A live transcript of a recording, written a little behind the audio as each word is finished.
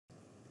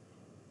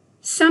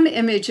Some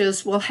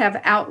images will have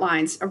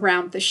outlines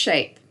around the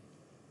shape.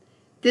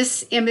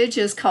 This image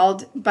is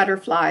called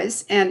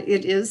butterflies, and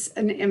it is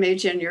an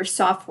image in your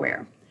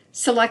software.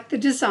 Select the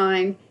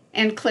design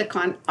and click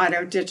on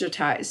Auto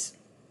Digitize.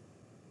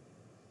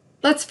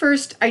 Let's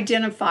first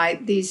identify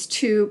these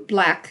two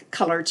black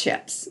color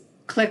chips.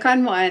 Click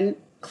on one,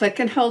 click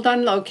and hold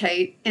on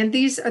Locate, and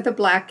these are the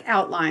black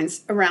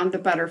outlines around the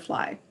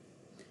butterfly.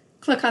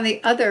 Click on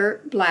the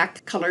other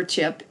black color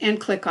chip and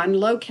click on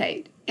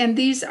Locate, and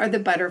these are the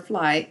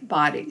butterfly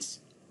bodies.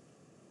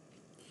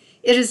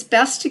 It is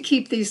best to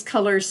keep these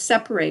colors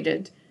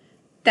separated.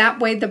 That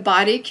way the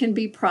body can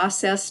be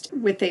processed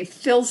with a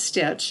fill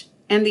stitch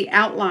and the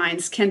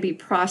outlines can be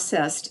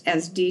processed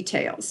as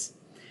details.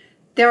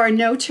 There are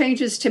no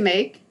changes to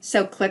make,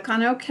 so click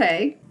on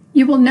OK.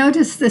 You will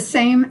notice the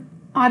same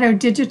Auto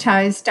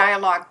Digitize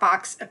dialog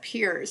box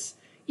appears.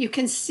 You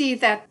can see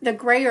that the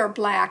gray or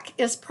black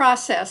is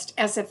processed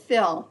as a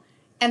fill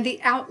and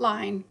the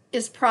outline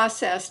is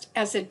processed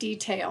as a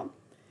detail.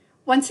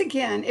 Once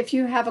again, if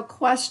you have a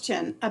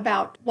question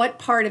about what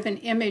part of an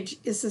image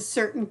is a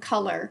certain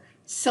color,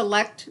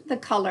 select the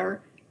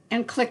color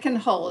and click and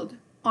hold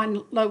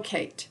on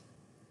Locate.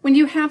 When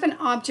you have an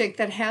object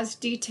that has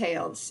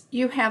details,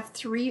 you have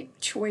three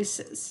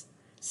choices: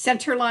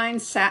 centerline,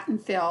 satin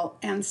fill,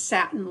 and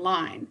satin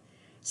line.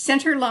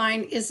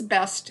 Centerline is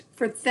best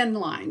for thin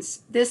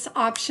lines. This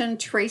option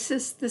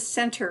traces the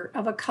center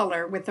of a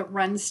color with a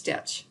run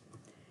stitch.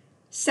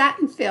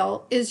 Satin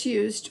fill is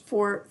used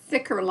for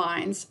thicker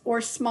lines or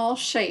small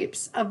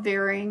shapes of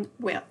varying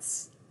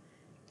widths.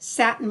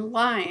 Satin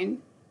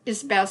line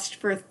is best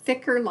for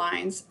thicker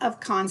lines of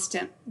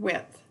constant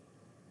width.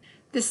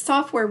 This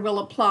software will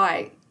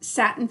apply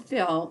satin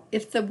fill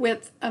if the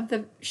width of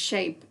the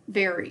shape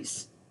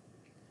varies.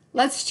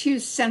 Let's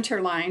choose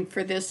centerline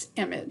for this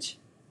image.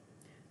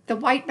 The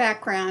white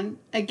background,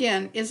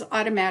 again, is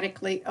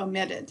automatically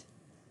omitted.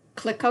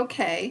 Click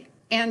OK,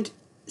 and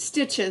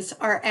stitches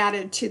are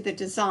added to the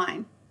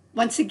design.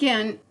 Once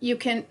again, you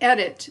can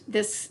edit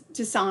this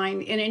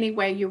design in any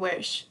way you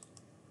wish.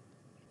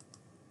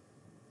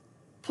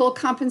 Full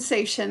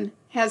compensation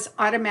has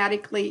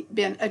automatically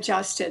been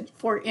adjusted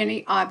for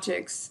any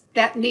objects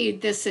that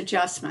need this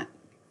adjustment.